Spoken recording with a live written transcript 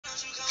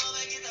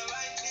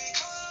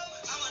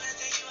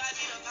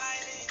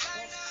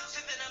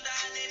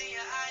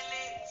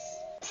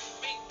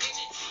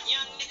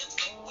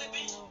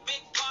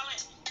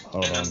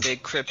Hold and on. I'm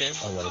big crippin'.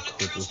 I gotta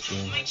quit this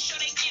game.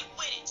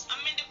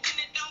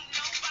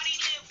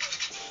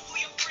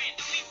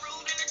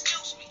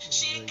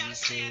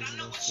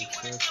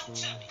 Successful.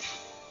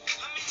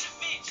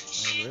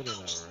 Not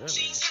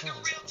really.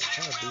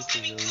 How deep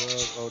is your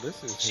love? Oh, this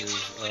is his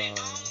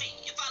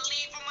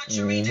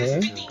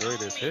his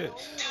greatest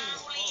hits.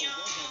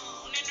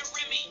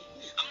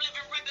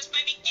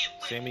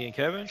 Sammy and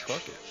Kevin?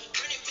 Fuck it.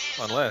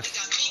 Unless.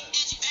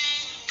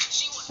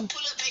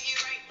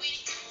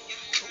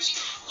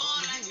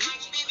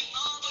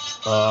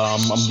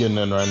 I'm getting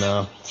in right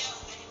now.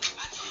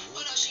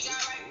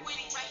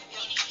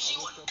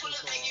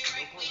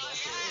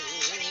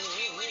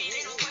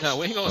 No,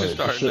 we ain't gonna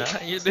start now.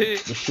 You did.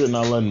 This shit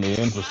not letting me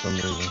in for some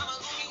reason.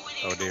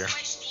 Oh dear.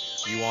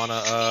 You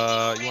wanna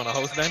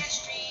host then?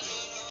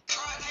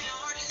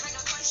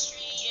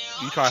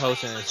 You try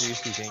hosting and see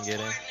if you can get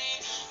in.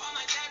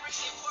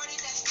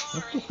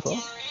 What the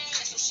fuck?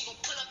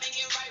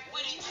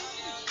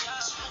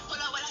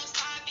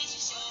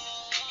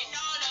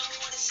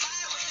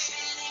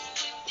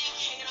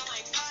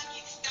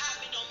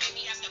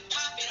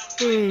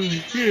 Oh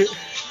shit.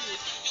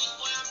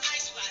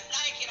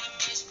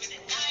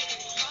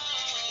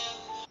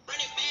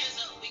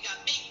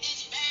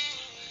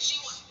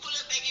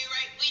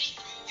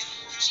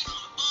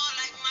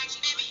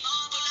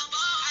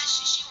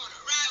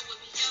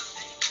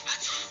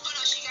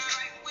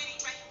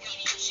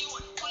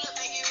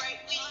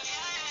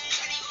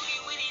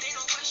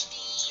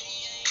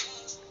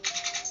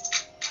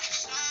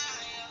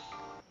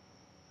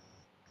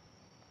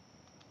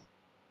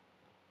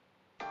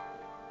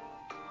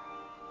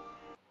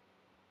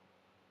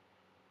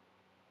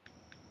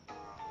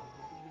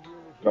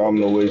 I'm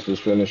the Oasis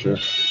finisher.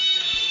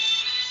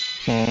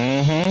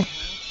 And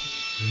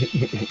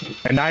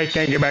now you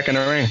can't get back in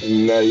the ring.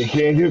 No, you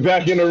can't get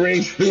back in the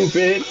ring,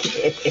 stupid.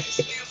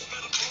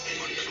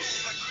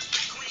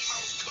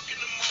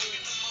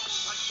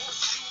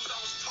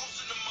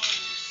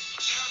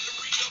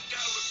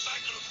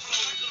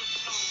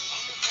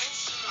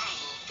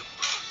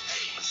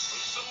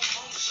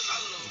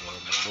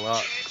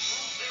 Block.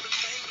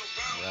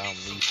 Around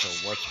me, so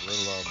what's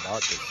real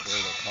about this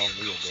thriller? Call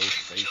me a ghost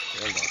face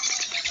killer.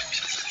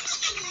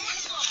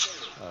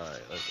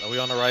 Alright, are we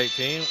on the right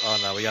team? Oh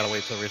no, we gotta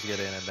wait till Rich get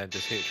in and then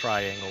just hit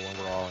triangle when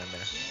we're all in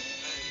there.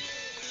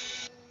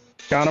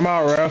 Count him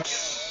out,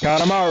 ref.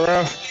 Count him out,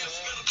 ref.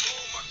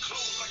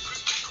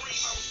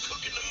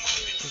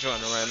 I'm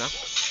joining right now.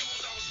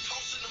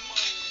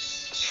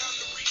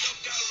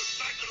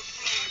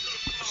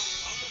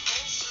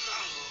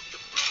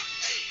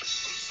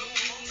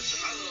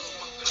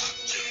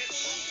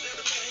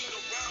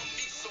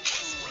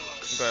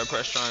 Go ahead,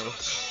 press triangle.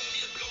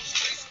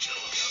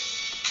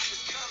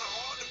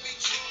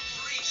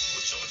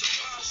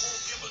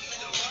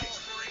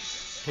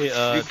 Hit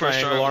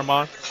triangle,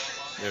 Armon.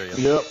 There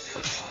we go. Yep.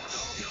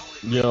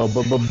 Yo,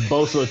 but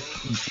Bosa.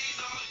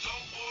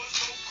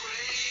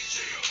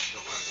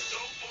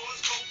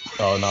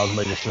 Oh, no, I was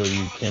making sure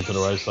you came to the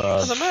right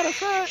side. As a matter of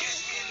fact.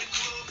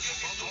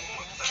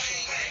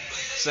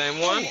 Same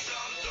one?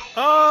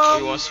 Or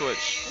you want to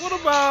switch? What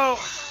about?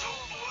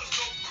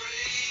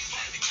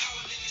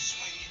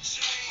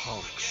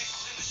 Oh.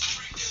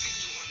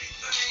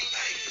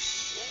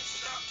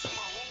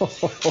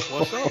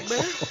 What's up,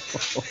 man?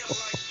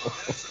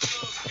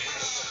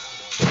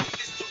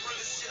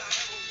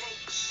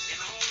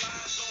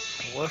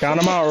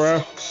 Count him out,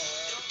 ref.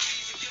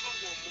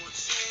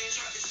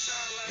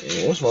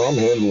 That's why I'm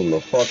handling the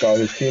fuck out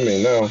his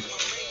teammate now.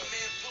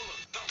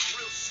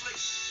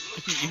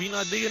 If he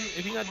not digging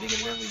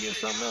them, we get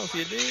something else.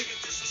 You dig?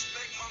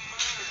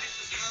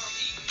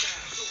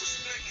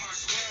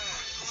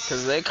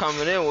 Cause they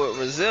coming in with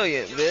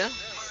resilient, man.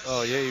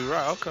 Oh yeah, you're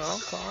right. Okay.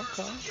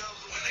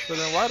 So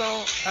then why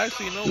don't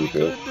actually you know we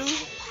could do?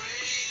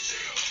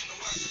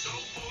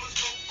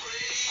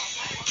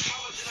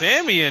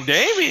 Sammy and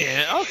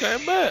Damien. Okay,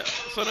 bet.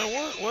 So then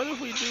what if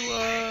we do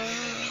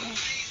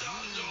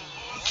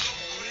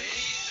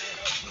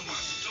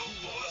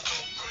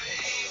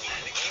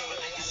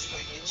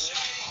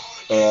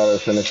The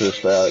finisher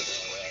stats.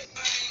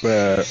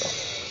 But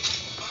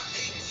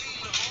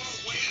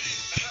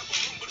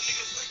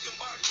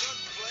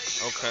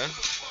okay.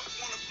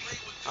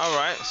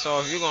 Alright, so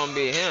if you're gonna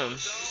be him,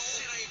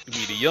 you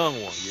be the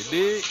young one, you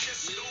dig?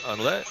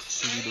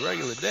 Unless you be the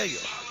regular Dago.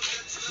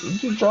 You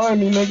keep trying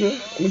me, nigga. I'm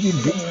gonna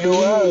keep beating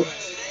your ass.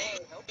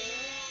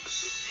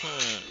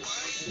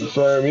 You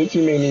sorry, your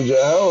teammate needs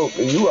your help,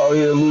 and you out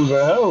here losing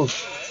health.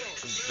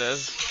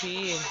 does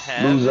he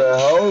have Losing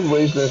health,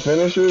 wasting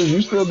finishers.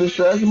 You still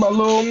distracted by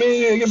little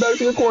me. Yeah, get back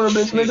to your corner,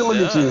 bitch, nigga. Look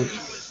at you.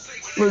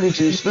 Look at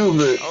you,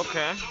 stupid.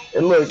 Okay.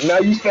 And look, now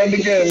you stand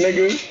again,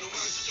 nigga.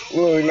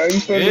 Look, now you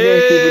stand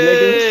again, stupid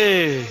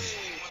nigga.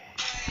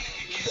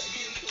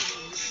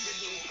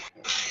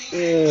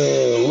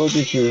 Yeah, look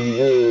at you.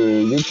 Yeah,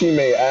 your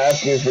teammate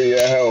asking for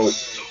your help,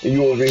 and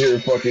you over here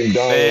fucking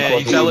dying,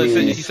 Man, fucking with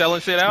me. he's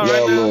selling shit out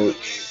right Now now. look,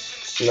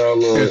 now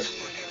look.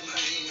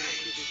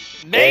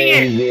 Dang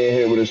And it! he's getting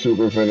hit with a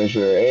super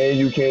finisher, and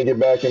you can't get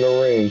back in the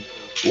ring.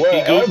 He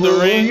goofed the Whatever will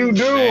ring. you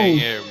do? Dang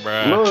it,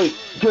 bruh. Look,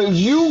 cause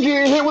you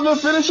getting hit with a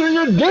finisher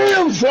your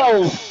damn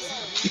self.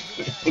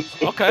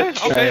 Okay.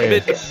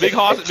 Hey. Big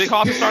Hoss is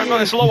starting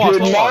going. Slow walk.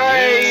 Good night,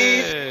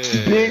 Yeah.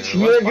 bitch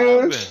What's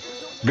nigga. poppin'?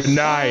 Good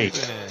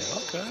night.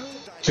 Okay.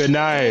 Good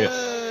night.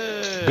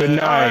 Yeah. Good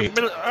night.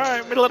 All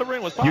right, middle of the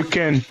ring was You poppin'.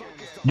 can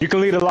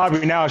leave the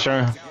lobby now,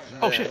 Sharon.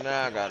 Oh, Man, shit.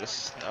 now I gotta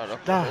start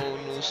up a Nah. whole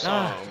new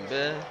song,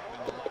 man.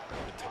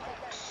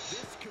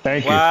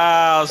 Thank you.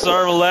 Wow,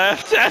 serve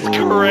left. That's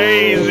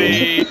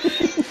crazy.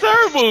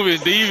 Serve moving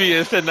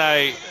devious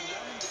tonight.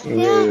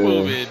 Serve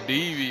moving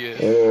devious.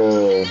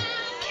 Yeah.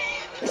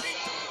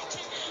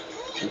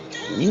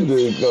 You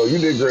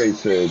did great,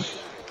 Sid.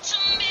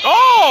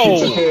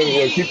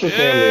 Oh! Keep the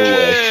family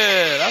away.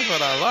 Yeah, that's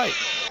what I like.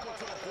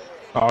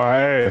 All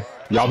right.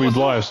 Y'all be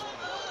blessed.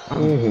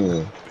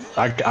 Mm-hmm.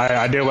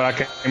 I did what I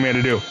came here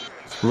to do.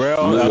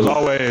 Real, as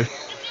always,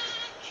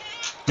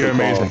 you're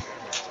amazing.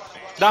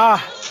 Nah.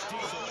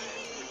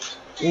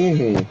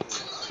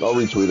 Mm-hmm. I'll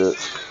retweet it.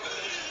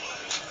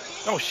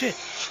 Oh, shit.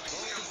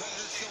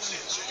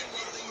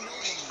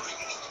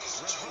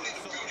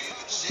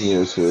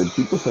 Yeah, Sid.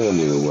 Keep the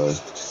family away.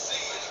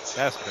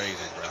 That's crazy,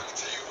 bro.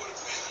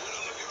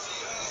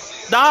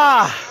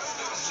 Nah.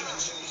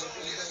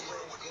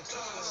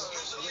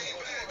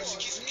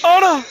 Oh,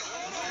 no.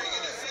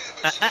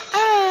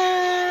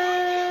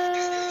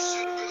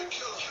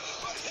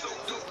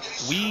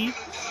 We?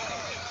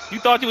 You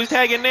thought you was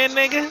tagging in,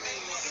 nigga?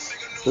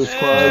 His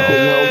pride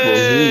couldn't help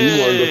him. He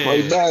wanted to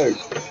fight back.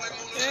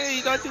 Hey,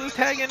 you thought you was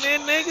tagging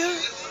in, nigga?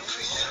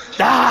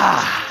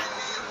 Ah!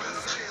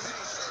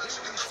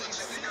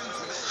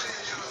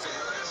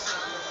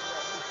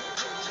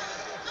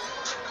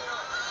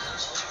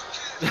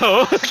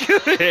 Oh,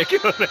 good.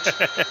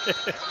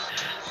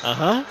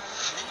 Uh-huh.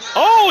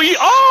 Oh, he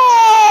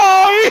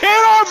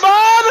hit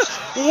Armon!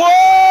 Whoa!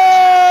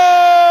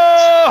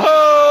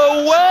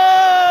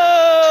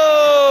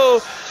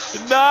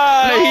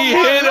 Nah, he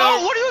hit him.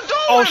 What are you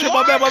doing? Oh shit,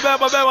 my bad.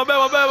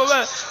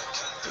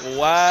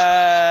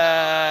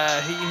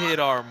 Wow, he hit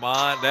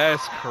Armon.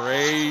 That's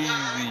crazy.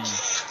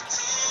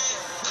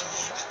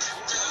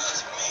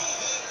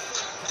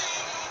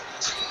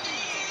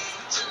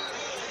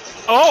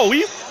 Oh,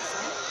 we.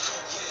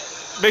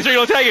 Make sure you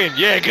don't tag in.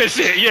 Yeah, good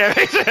shit. Yeah,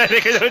 make sure that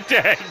nigga don't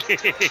tag in.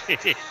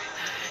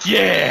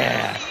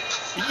 Yeah.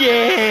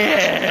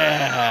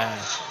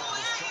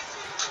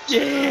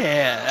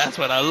 That's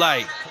what I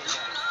like.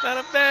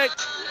 Matter of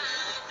fact.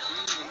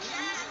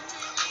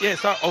 Yeah,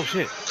 start. Oh,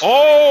 shit.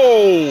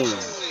 Oh.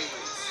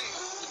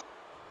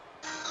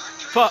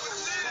 Fuck.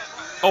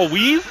 Oh,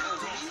 weave?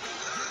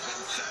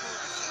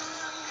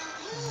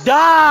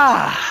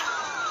 Die.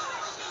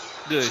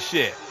 Good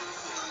shit.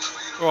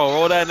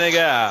 Roll that nigga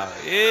out.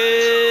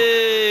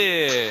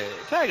 Yeah.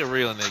 Tag a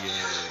real nigga in.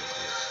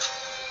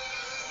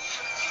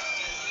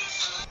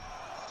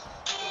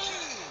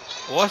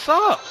 What's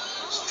up?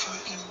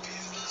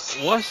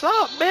 What's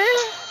up, man?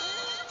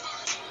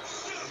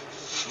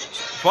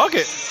 Fuck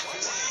it.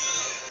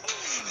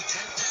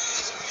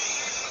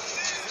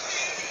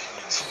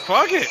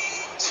 Fuck it.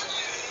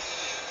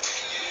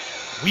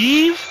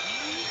 Weave?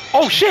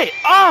 Oh shit.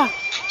 Ah.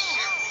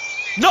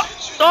 No.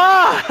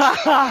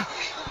 Ah.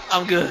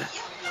 I'm good.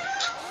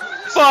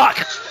 Fuck.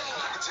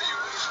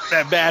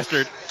 That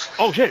bastard.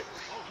 Oh shit.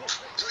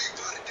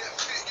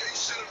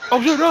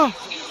 Oh shit, no.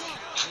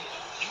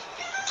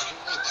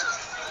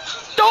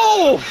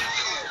 No.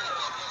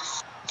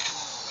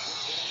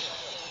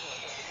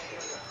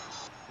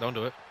 Don't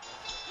do it.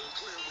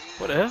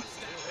 What the hell?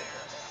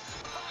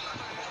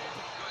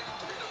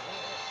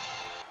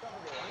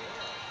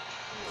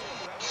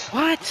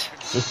 What?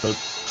 This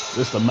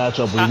the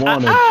matchup we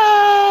wanted.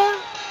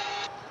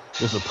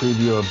 This is a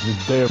preview of the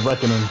Day of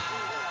Reckoning.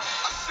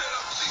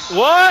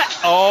 What?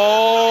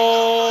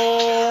 Oh.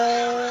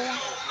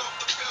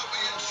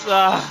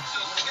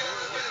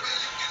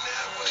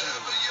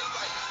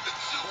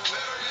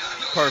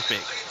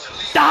 Perfect.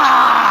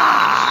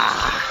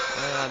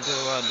 I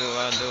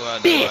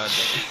do.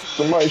 Bitch.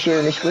 Somebody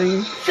sharing the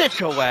screen? Sit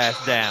your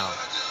ass down.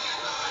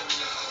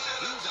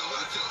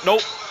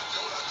 Nope.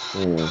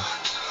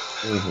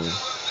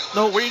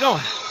 No, where you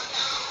going?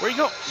 Where you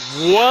going?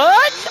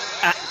 What?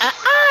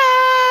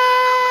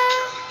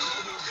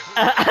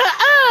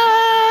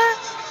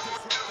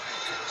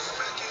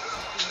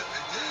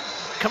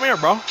 Come here,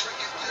 bro.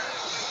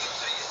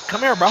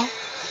 Come here, bro.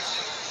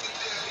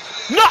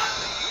 No!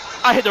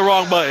 I hit the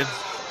wrong button.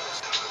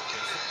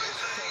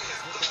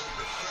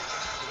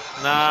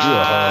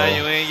 Nah,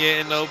 you ain't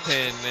getting no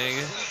pin,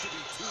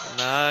 nigga.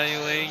 Nah, you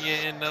ain't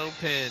getting no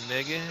pin,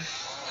 nigga.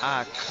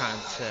 Eye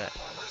contact.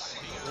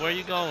 Where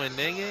you going,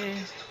 nigga?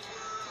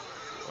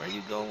 Where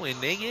you going,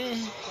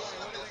 nigga?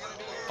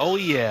 Oh,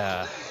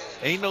 yeah.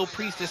 Ain't no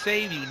priest to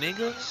save you,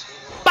 nigga.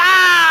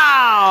 Bow!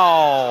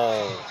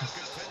 Ow!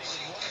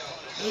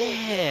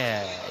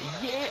 Yeah,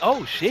 yeah.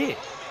 Oh shit.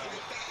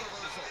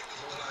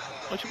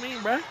 What you mean,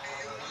 bruh?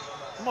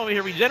 I'm over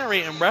here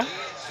regenerating, bruh.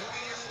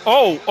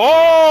 Oh,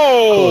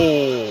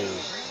 oh!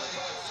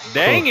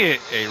 Dang it!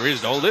 Hey,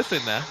 Riz, don't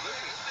listen now.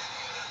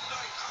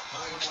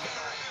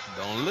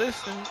 Don't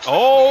listen.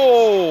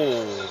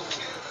 Oh!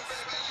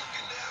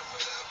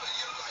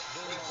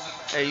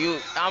 Hey,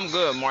 I'm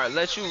good, Mark.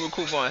 Let you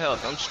recoup on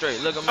health. I'm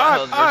straight. Look at my I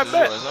health versus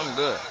bet. yours. I'm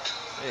good.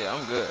 Yeah,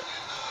 I'm good.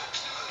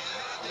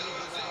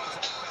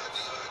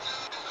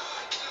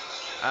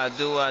 I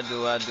do.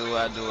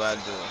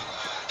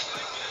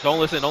 Don't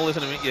listen to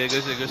me. Yeah,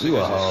 good shit.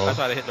 I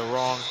tried to hit the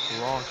wrong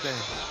thing.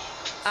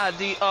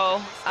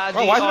 I-D-O.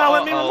 Bro, why is it not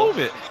letting me remove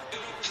it?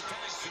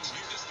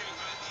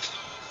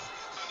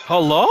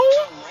 Hello?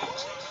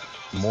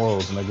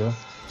 Morals, nigga.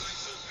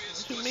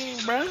 What you mean,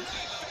 bruh?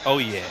 Oh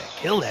yeah,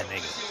 kill that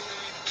nigga.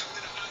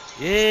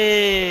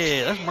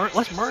 Yeah,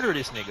 let's murder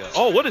this nigga.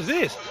 Oh, what is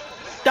this?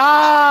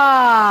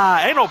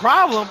 Die! Ain't no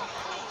problem.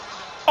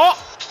 Oh,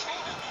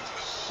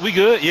 we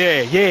good?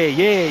 Yeah.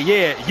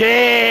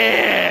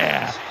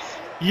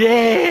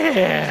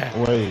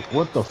 Wait,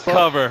 what the fuck?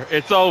 Cover.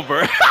 It's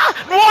over.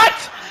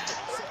 What?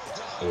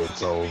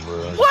 It's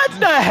over. What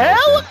the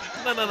hell?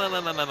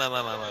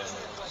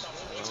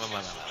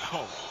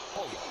 No.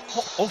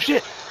 Oh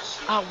shit.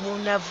 I will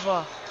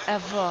never,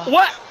 ever.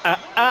 What?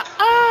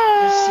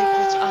 The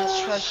secrets I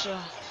treasure.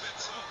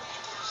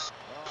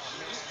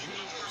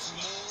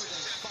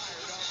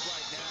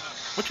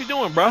 What you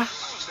doing, bruh?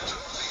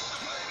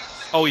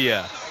 Oh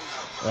yeah.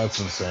 That's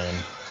insane.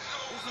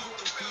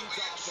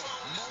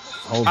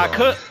 Hold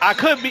on. I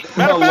could be.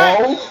 Matter of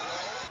fact.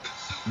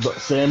 Hello?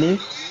 Sammy?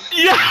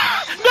 Yeah.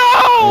 There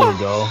No. we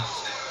go.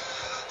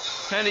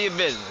 Handle your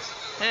business.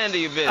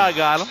 I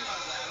got him.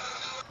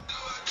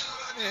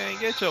 Yeah,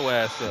 get your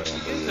ass up.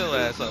 Get your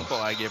ass up before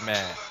I get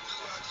mad.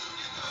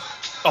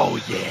 Oh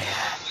yeah.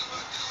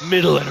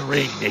 Middle of the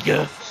ring,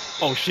 nigga.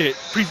 Oh shit.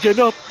 Priest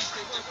getting up.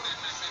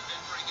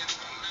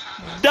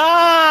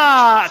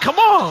 Die! Come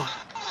on!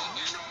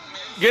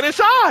 Get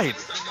inside!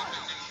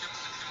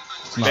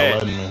 It's not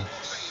letting me.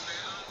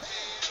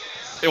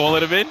 It won't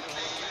let him in?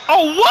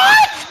 Oh,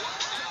 what?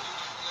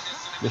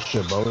 This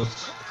shit, bro.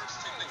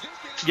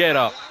 Get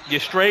up.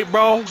 Get straight,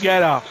 bro.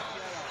 Get up.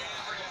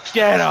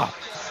 Get up.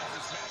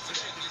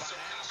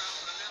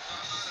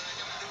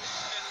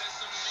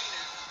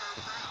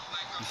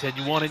 You said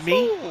you wanted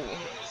me?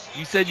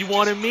 You said you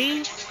wanted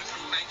me?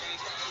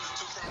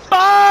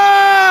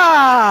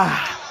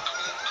 Ah!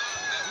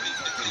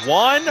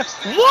 One.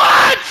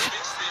 What?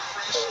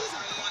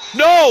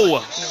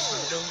 No.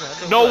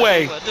 No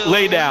way.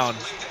 Lay down.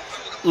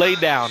 Lay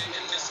down.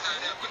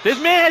 This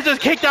man has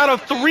just kicked out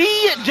of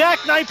 3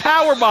 jackknife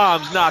power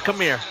bombs. Nah, come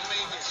here.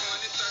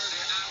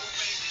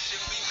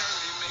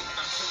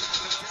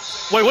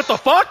 Wait, what the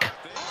fuck?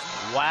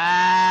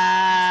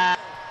 Wow.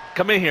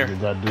 Come in here.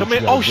 Come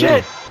in. Oh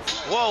shit.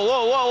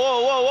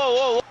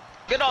 Whoa.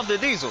 Get off the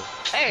diesel.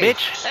 Hey.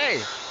 Bitch.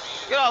 Hey.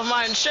 Get off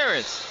my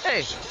insurance.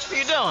 Hey. What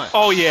you doing?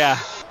 Oh yeah.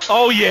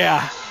 Oh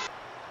yeah.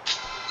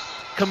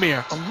 Come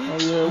here. Oh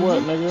yeah,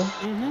 what, nigga?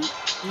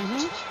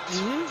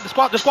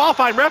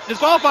 Disqualifying ref.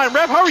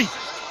 Hurry.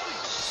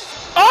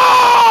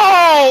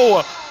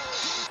 Oh!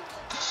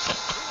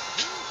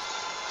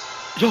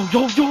 Yo.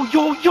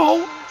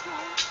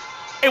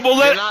 It will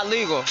let. You're not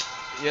legal.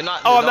 You're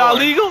not. Oh, I'm not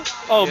legal?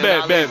 Oh, You're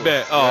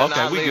bet. Oh, You're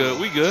okay. not We legal.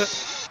 good.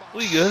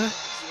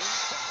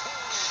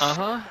 I'm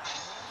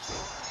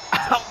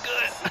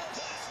good.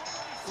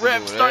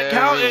 Rep, start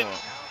counting.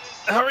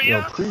 Hurry Yo,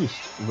 up. Priest,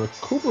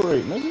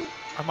 recuperate, nigga.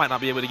 I might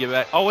not be able to get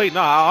back. Oh, wait,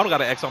 no, I don't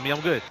got an X on me.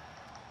 I'm good.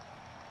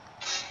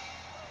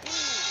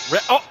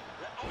 Oh.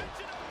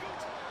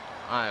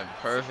 I am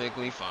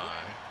perfectly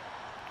fine.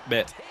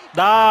 Bet.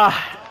 Nah.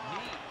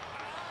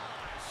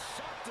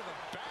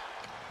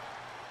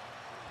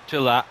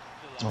 Chill out.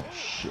 Oh,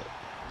 shit.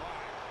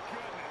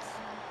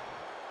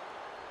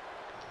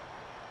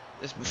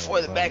 This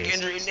before the back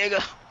injury,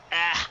 nigga.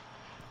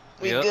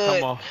 We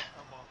good. Come on.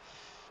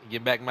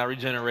 Get back my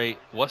regenerate.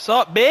 What's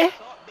up, bitch?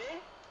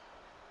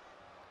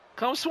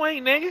 Come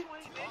swing, nigga.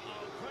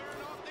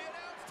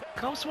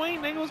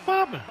 What's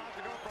poppin'?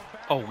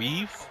 Oh,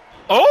 weave.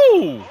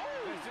 Oh!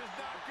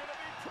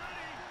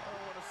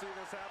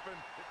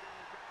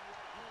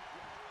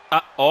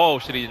 Oh,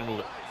 shit, he didn't move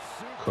it.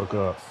 Cook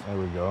up. There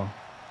we go.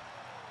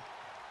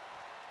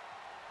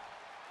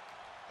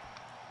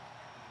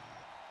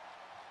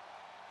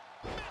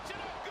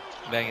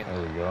 Dang it.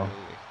 There we go.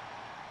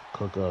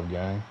 Cook up,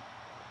 gang.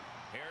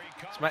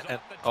 Smack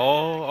that.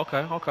 Oh,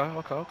 okay.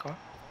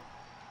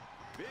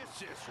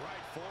 This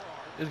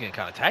is getting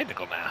kind of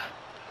technical now.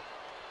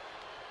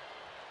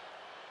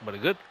 But a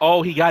good.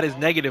 Oh, he got his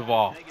negative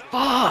off.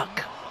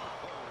 Fuck.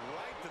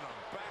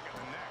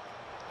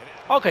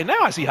 Okay, now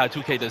I see how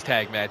 2K does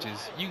tag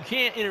matches. You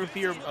can't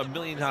interfere a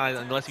million times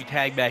unless you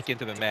tag back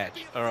into the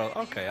match.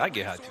 Okay, I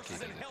get how 2K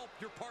does it.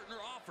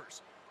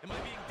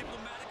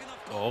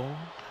 Oh.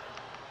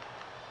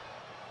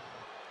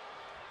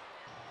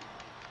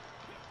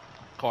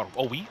 Caught him.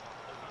 Oh, we.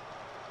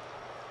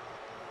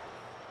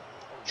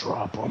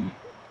 Drop him.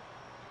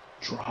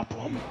 Drop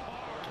him.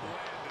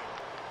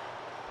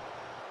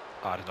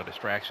 Oh, there's no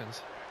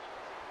distractions.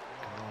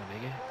 Come on,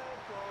 nigga.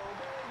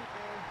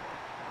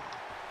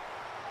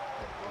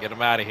 Get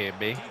him out of here,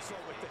 B.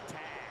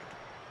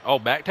 Oh,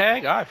 back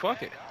tag? All right,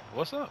 fuck it.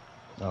 What's up?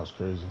 That was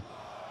crazy.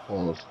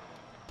 Almost.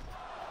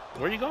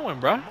 Where you going,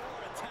 bruh?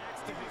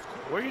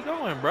 Where you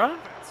going, bruh?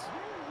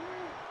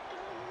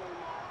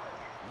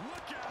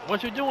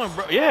 What you doing,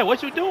 bro? Yeah,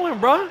 what you doing,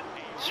 bruh?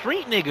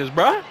 Street niggas,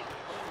 bruh.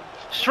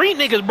 Street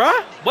niggas,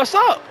 bruh. What's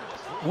up?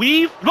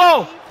 Weave.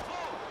 Go.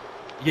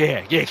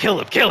 Yeah, yeah, kill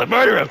him,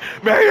 murder him,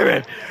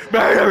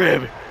 murder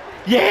him.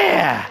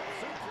 Yeah.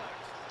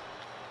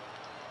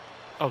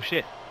 Oh,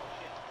 shit.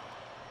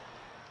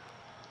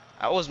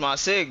 That was my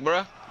sig,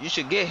 bro. You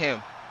should get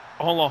him.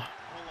 Hold on.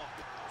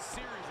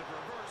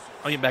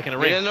 Oh, you back in the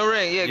ring. Get in the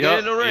ring, yeah, get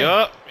in the ring.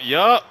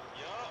 Yup.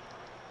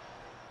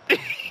 You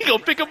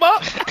gonna pick him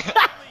up?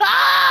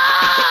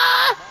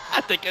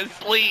 I think it's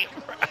sleep.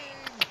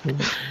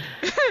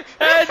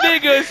 That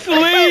nigga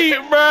sleep,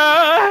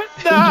 bruh.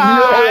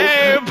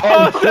 That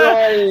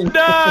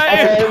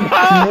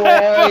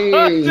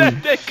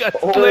nigga sleep.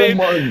 Oh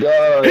my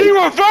god. He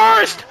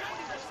reversed.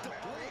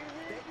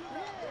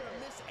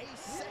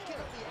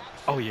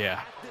 Oh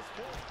yeah.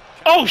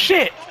 Oh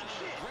shit.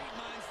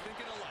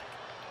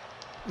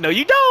 No,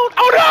 you don't.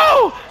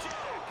 Oh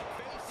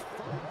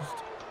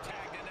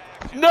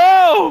no.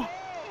 No.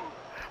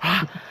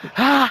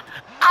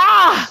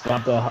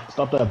 Stop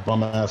that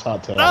bum ass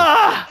hot tag.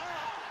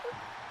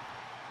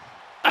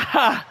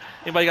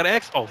 Anybody got an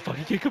X? Oh fuck,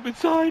 he can't come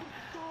inside.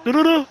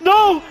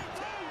 No.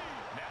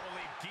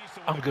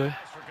 I'm good.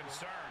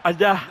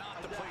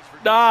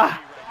 Nah.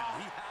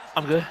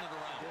 I'm good.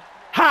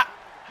 Ha!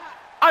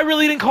 I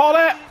really didn't call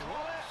that.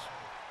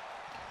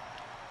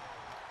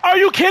 Are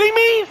you kidding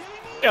me?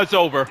 It's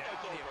over.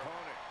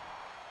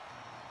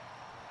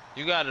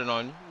 You got it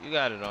on you.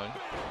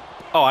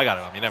 Oh, I got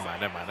it on me. Never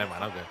mind.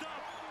 I'm good.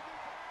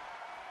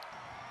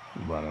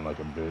 You running like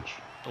a bitch.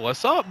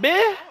 What's up,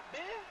 man?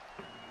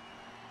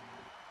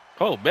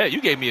 Oh, man,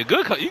 you gave me a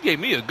good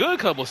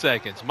couple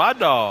seconds, my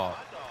dog.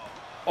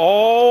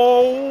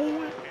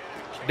 Oh,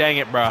 dang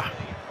it, bro.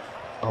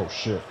 Oh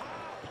shit.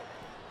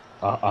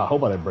 I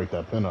hope I didn't break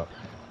that pin up.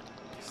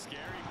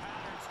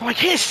 Oh, I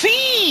can't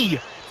see.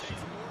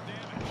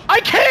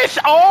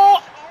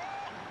 Oh,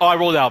 I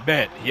rolled out.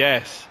 Bet.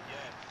 Yes.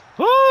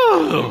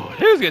 Oh,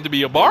 this is going to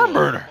be a barn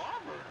burner.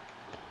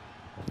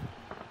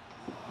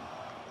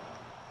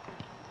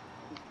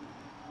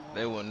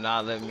 They will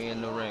not let me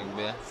in the ring,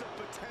 man.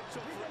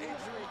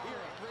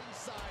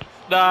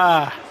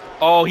 Nah.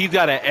 Oh, he's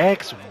got an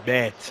X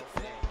bet.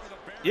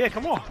 Yeah,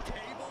 come on.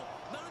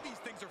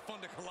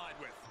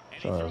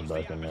 Sorry, I was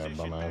back in there,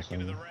 bum ass.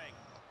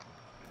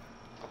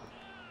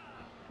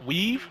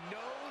 Weave.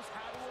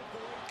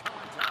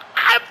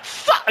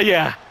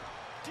 Yeah.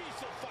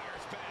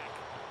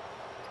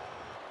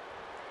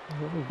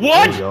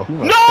 What?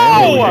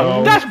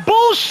 No! That's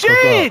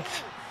bullshit!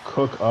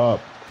 Cook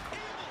up.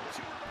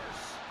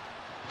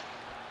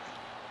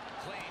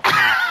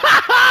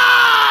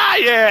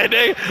 Yeah,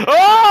 nigga.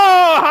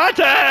 Oh, hot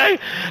tag.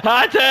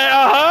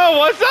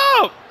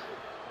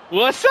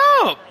 What's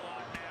up?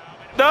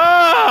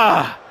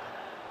 Nah.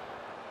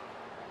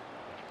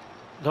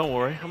 Don't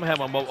worry, I'm gonna have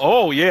my mobile.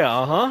 Oh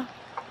yeah,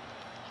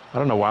 I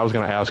don't know why I was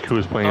gonna ask who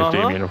was playing as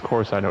Damien. Of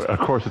course I know. Of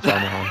course it's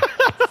Armon.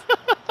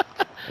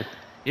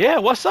 Yeah,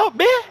 what's up,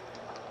 man?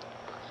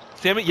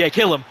 Sammy, yeah,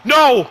 kill him.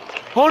 No.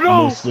 Oh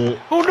no.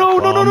 Oh no.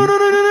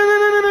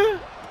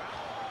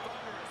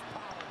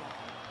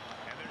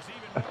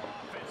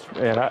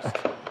 Man,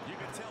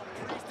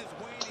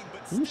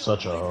 You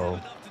such a hoe.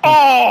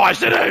 Oh, I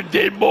should have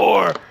did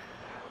more.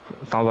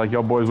 sounds like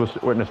your boys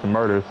witnessed a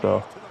murder,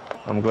 so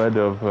I'm glad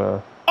to have.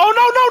 Oh no!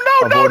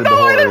 I didn't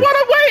horrors. want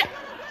to wait.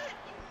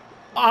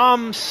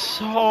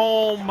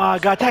 Oh my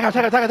god! Tag out!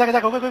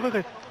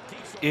 Quick!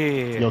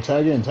 Yeah. Yo,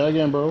 tag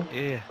in, bro.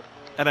 Yeah.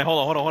 And then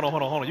hold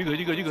on. You good?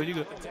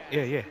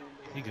 Yeah.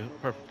 You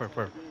good?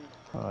 Perfect.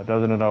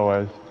 Doesn't it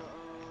always?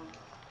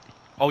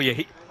 Oh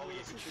yeah.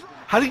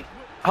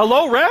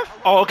 Hello, ref?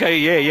 Oh, okay.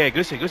 Yeah.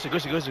 Good shit.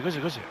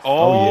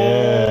 Oh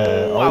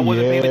yeah. I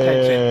wasn't paying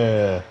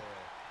attention.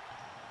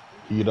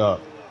 Heat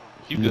up.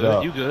 You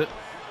good?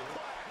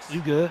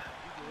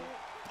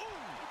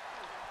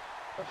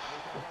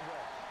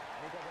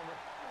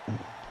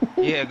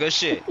 Yeah, good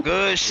shit. Yeah. Sean.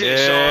 Good shit,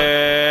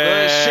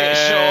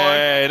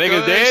 Sean. Niggas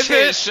Good dancing.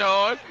 shit,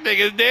 Sean.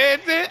 Niggas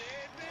dancing.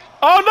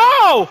 Oh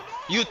no!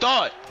 You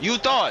thought.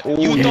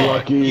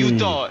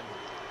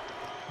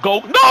 Go.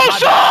 No,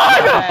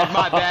 Sean!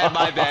 My bad.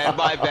 I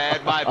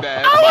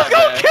was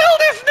gonna kill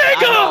this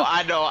nigga!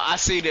 I know. I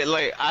seen it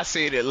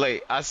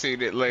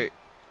late.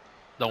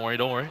 Don't worry.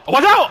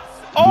 Watch out!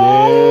 Oh!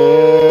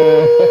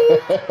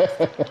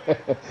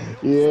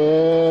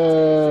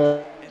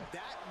 Yeah.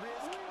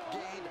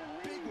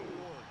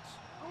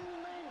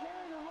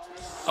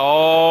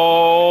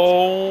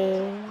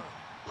 Oh!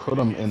 Put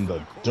him in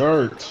the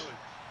dirt.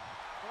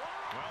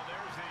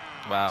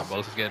 Wow,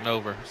 Bosa's getting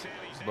over.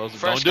 Bosa,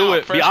 Fresh don't do count,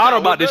 it. fresh Be count,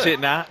 honorable we're about this good. shit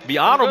now. Be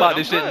honorable about I'm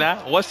this shit good.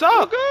 now. What's We're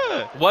up?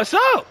 good. What's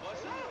up?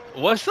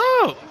 What's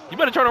up? You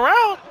better turn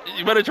around.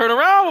 You better turn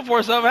around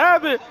before something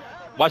happens.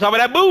 Watch out for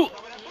that boot.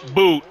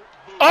 Boot.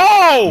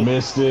 Oh!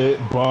 Missed it.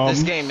 Bum.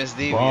 This game is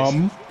devious.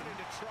 Bum.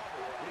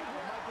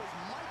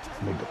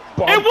 Nigga,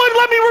 bum. It wouldn't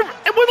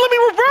let me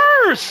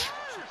reverse.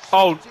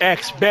 Oh,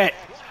 X bet.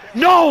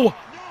 No.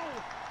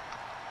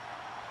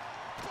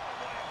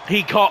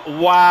 He caught.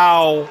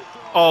 Wow.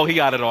 Oh, he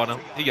got it on him.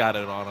 He got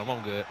it on him.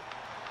 I'm good.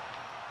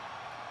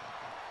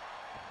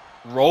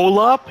 Roll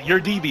up. You're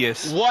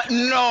devious. What?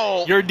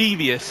 No. You're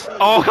devious.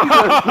 Oh.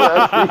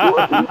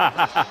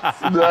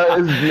 That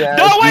is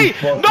nasty. No, wait.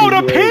 fucking No,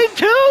 the work. pin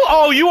too?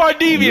 Oh, you are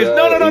devious.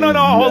 No. Hold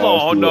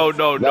on.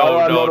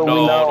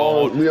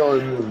 Oh,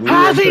 no.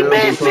 How's he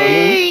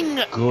missing?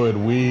 Good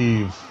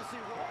weave.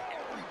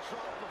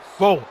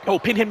 Whoa. Oh,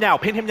 pin him now.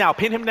 Pin him now.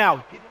 Pin him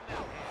now.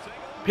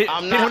 Pin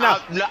him now.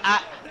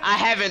 I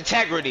have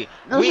integrity.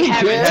 This We is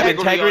have bad.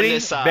 integrity on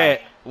this side.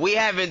 Bet. We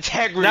have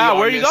integrity Nah, on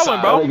where you this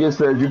going, side. bro? Nigga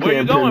said you Where you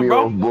can't going, pin me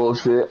bro? off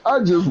bullshit.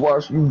 I just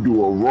watched you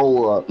do a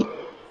roll up.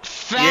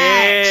 Facts.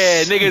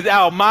 Yeah, niggas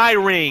out my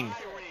ring.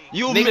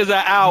 You Niggas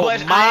are out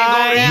but my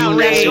I ain't going down.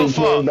 That's ring. your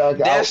fault. Back out.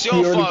 That's your He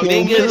already fault.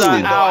 came You Niggas missed are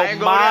it, though. I out ain't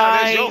going down.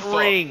 That's your my fault.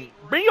 ring.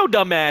 Bring your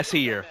dumb ass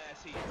here.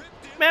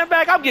 Man,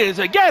 back, I'm getting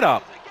to get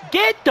up.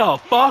 Get the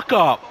fuck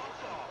up.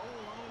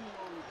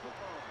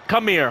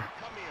 Come here.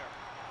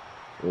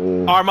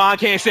 Armon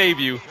can't save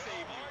you.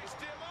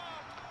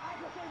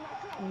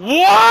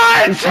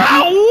 What?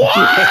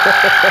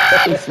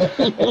 What?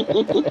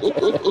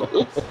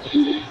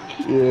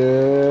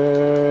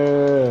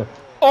 Yeah.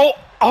 Oh.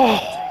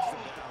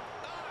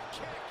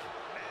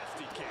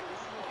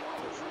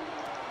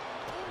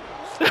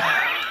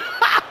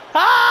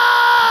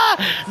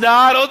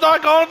 Nah, don't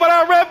start calling for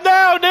that rep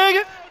now,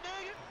 nigga.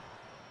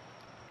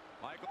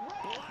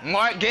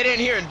 Mark, get in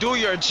here and do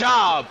your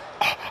job.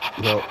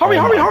 Yo, Hurry.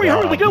 oh my We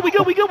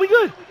God.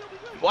 good.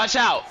 Watch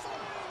out.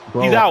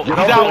 Bro, He's out. get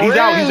He's off out. the He's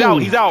out. ring. He's out.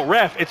 He's out.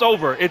 Ref, it's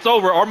over. It's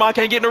over. Armon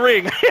can't get in the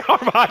ring.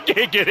 Armon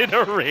can't get in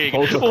the ring.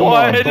 Bosa, come on.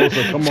 One,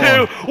 Bosa, come two.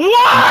 on.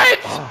 What?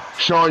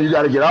 Sean, you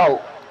gotta get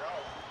out.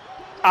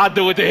 I'll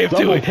do it to him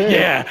Double too. pin.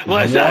 Yeah.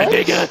 What's up, What?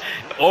 nigga?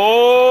 Oh,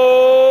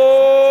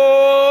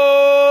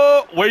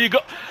 where you go?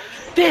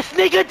 This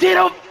nigga did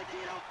him.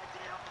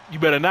 You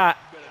better not.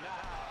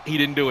 He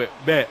didn't do it.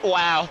 Bet.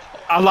 Wow.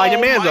 I line your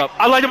Oh man's my- up.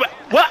 I line your.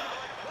 What?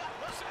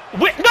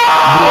 Wait, no! No!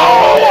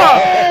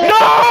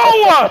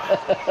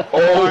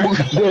 Oh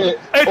shit.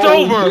 It's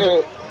Oh, over.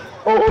 Shit.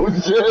 Oh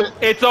shit.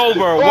 It's over.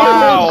 Oh,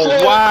 Wow.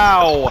 shit.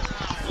 Wow.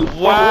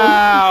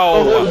 Wow.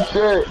 Oh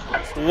shit.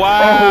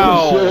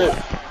 Wow. Oh shit.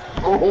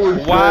 Oh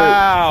shit.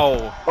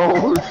 Wow.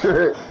 Oh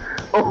shit.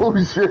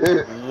 Oh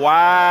shit.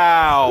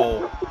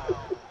 Wow.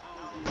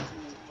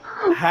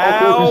 How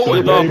Oh,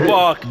 shit. the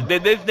fuck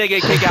did this nigga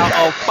kick out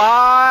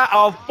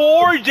a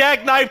 4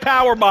 jackknife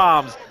power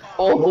bombs?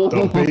 Oh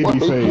The baby my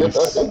face.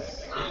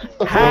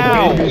 God.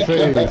 How? Baby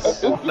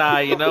face. Nah,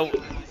 you know,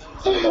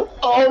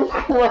 I'm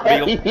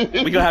crying.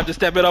 we gonna have to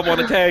step it up on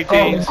the tag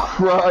I'm teams.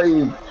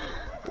 crying.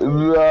 We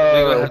gonna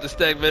No. have to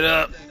step it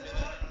up.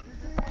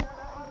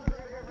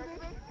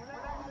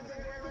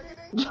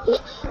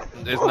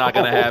 It's not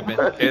gonna happen.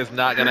 It's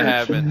not gonna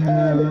happen.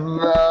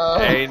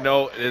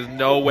 No. There's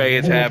no way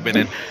it's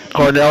happening.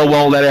 Cornell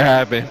won't let it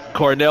happen.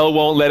 Cornell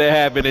won't let it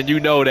happen, and you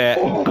know that.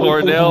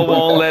 Cornell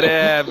won't let it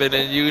happen,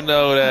 and you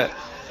know that.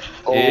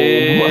 Oh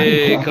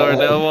Yeah, my God.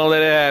 Cornell won't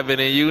let it happen,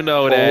 and you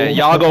know that.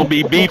 Y'all gonna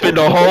be beefing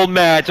the whole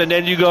match, and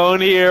then you go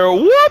in here,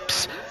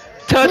 whoops,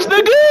 touch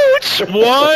the gooch. One.